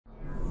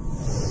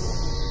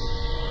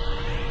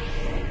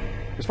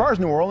As far as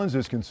New Orleans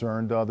is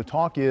concerned, the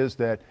talk is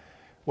that,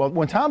 well,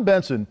 when Tom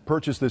Benson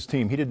purchased this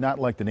team, he did not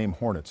like the name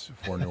Hornets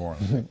for New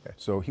Orleans.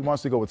 So he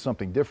wants to go with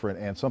something different,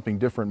 and something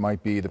different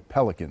might be the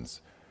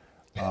Pelicans.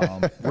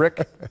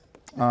 Rick,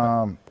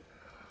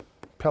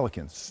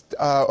 Pelicans.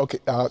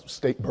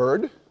 State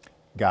bird.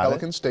 Got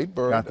Pelicans, it. state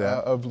bird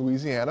of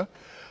Louisiana.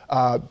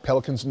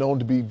 Pelicans known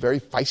to be very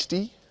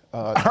feisty.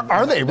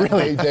 Are they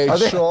really? They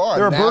sure are.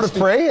 They're a bird of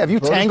prey? Have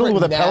you tangled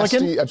with a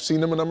pelican? I've seen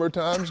them a number of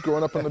times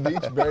growing up on the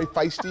beach. Very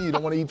feisty. You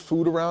don't want to eat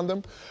food around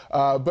them.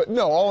 But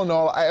no, all in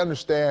all, I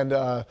understand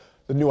the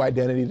new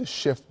identity, the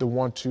shift, the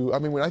want to. I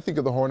mean, when I think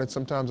of the Hornets,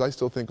 sometimes I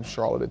still think of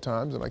Charlotte at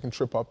times, and I can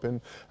trip up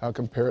and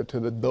compare it to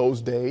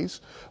those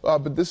days.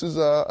 But this is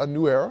a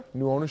new era,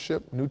 new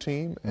ownership, new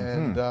team,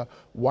 and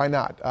why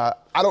not?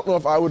 I don't know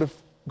if I would have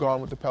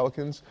gone with the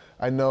Pelicans.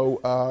 I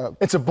know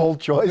it's a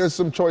bold choice. There's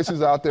some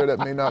choices out there that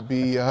may not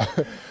be.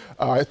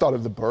 I thought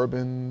of the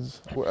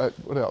Bourbons.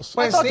 What else?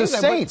 I thought the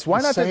Saints. Why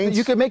not?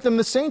 You could make them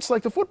the Saints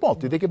like the football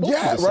team. They could both be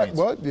the Saints.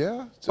 What?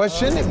 Yeah. But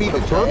shouldn't it be the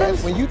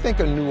Jazz? When you think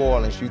of New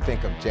Orleans, you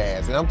think of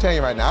Jazz. And I'm telling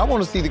you right now, I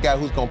want to see the guy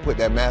who's going to put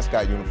that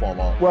mascot uniform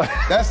on. Well,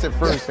 that's the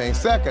first thing.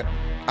 Second,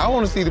 I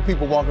want to see the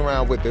people walking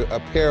around with the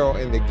apparel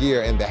and the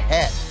gear and the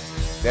hat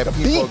that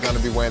people are going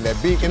to be wearing,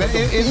 that beak. And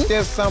it's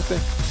just something.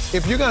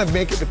 If you're going to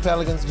make it the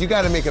Pelicans, you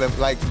got to make it,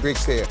 like Rick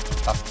said,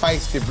 a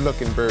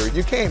feisty-looking bird.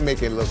 You can't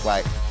make it look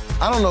like,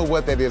 I don't know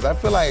what that is. I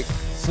feel like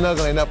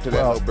snuggling up to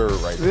that little bird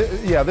right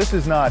there. Yeah, this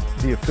is not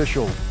the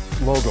official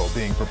logo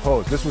being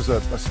proposed. This was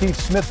a Steve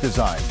Smith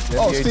design.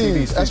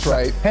 Steve, that's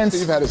right. Hence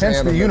the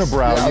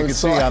unibrow you can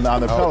see on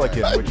the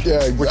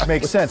Pelican, which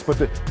makes sense. But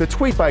the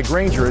tweet by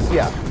Granger is,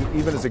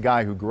 even as a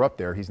guy who grew up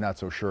there, he's not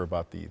so sure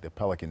about the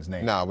Pelicans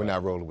name. No, we're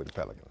not rolling with the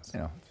Pelicans.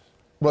 You know.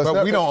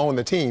 But we don't own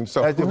the team,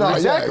 so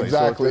exactly.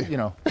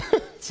 So,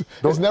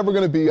 it's never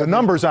going to be the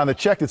numbers on the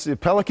check. It's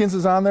Pelicans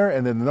is on there,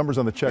 and then the numbers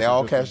on the check. They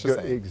all cash the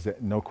same.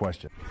 No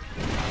question.